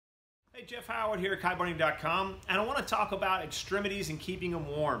Hey, Jeff Howard here at Kiteboarding.com, and I want to talk about extremities and keeping them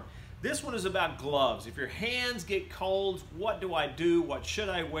warm. This one is about gloves. If your hands get cold, what do I do? What should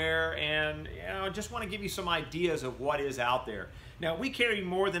I wear? And I just want to give you some ideas of what is out there. Now, we carry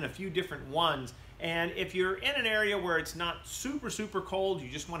more than a few different ones, and if you're in an area where it's not super cold, you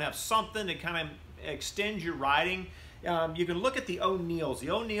just want to have something to kind of extend your riding, you can look at the O'Neills. The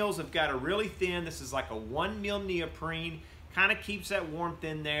O'Neills have got a really thin, this is like a 1 mil neoprene, kind of keeps that warmth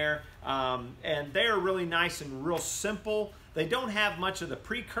in there, and they're really nice and real simple. They don't have much of the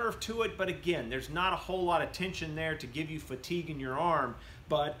pre-curve to it, but again, there's not a whole lot of tension there to give you fatigue in your arm,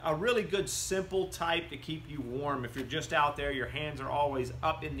 but a really good simple type to keep you warm if you're just out there, your hands are always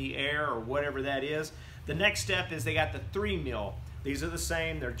up in the air or whatever that is. The next step is they got the 3 mil. These are the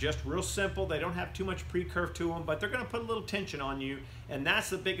same, they're just real simple, they don't have too much pre-curve to them, but they're going to put a little tension on you, and that's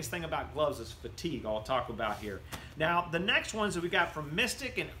the biggest thing about gloves is fatigue, I'll talk about here. Now, the next ones that we got from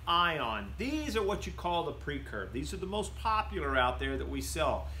Mystic and Ion, these are what you call the pre-curve. These are the most popular out there that we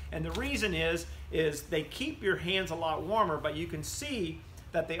sell, and the reason is they keep your hands a lot warmer, but you can see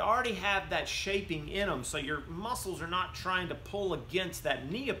that they already have that shaping in them, so your muscles are not trying to pull against that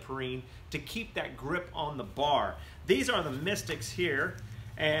neoprene to keep that grip on the bar. These are the Mystics here,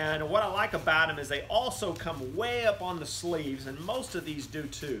 and what I like about them is they also come way up on the sleeves, and most of these do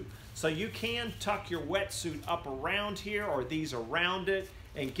too. So you can tuck your wetsuit up around here or these around it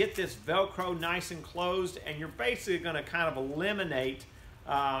and get this Velcro nice and closed, and you're basically going to kind of eliminate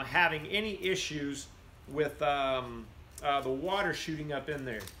having any issues with the water shooting up in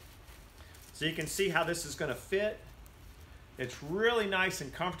there. So you can see how this is going to fit. It's really nice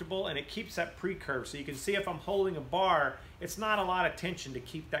and comfortable, and it keeps that pre-curve. So you can see if I'm holding a bar, it's not a lot of tension to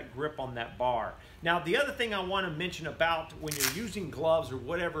keep that grip on that bar. Now, the other thing I want to mention about when you're using gloves or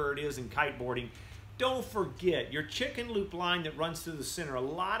whatever it is in kiteboarding, don't forget your chicken loop line that runs through the center. A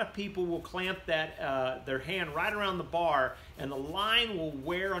lot of people will clamp that their hand right around the bar, and the line will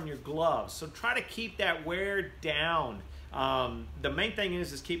wear on your gloves. So try to keep that wear down. The main thing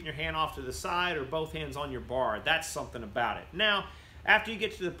is keeping your hand off to the side or both hands on your bar. That's something about it. Now, after you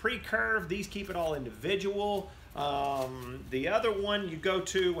get to the pre-curve, these keep it all individual. The other one you go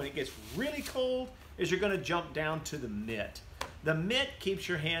to when it gets really cold is you're going to jump down to the mitt. The mitt keeps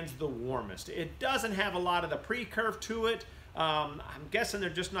your hands the warmest. It doesn't have a lot of the pre-curve to it. I'm guessing they're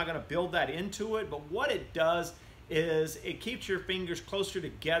just not going to build that into it, but what it does is it keeps your fingers closer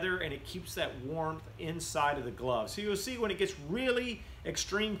together, and it keeps that warmth inside of the glove. So you'll see when it gets really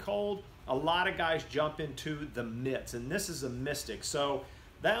extreme cold, a lot of guys jump into the mitts, and this is a Mystic. So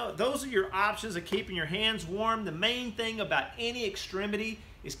those are your options of keeping your hands warm. The main thing about any extremity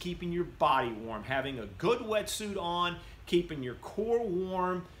is keeping your body warm. Having a good wetsuit on, keeping your core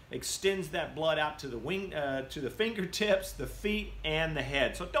warm, extends that blood out to the wing, to the fingertips, the feet, and the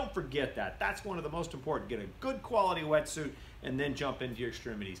head. So don't forget that. That's one of the most important. Get a good quality wetsuit and then jump into your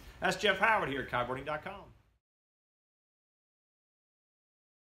extremities. That's Jeff Howard here at Kiteboarding.com.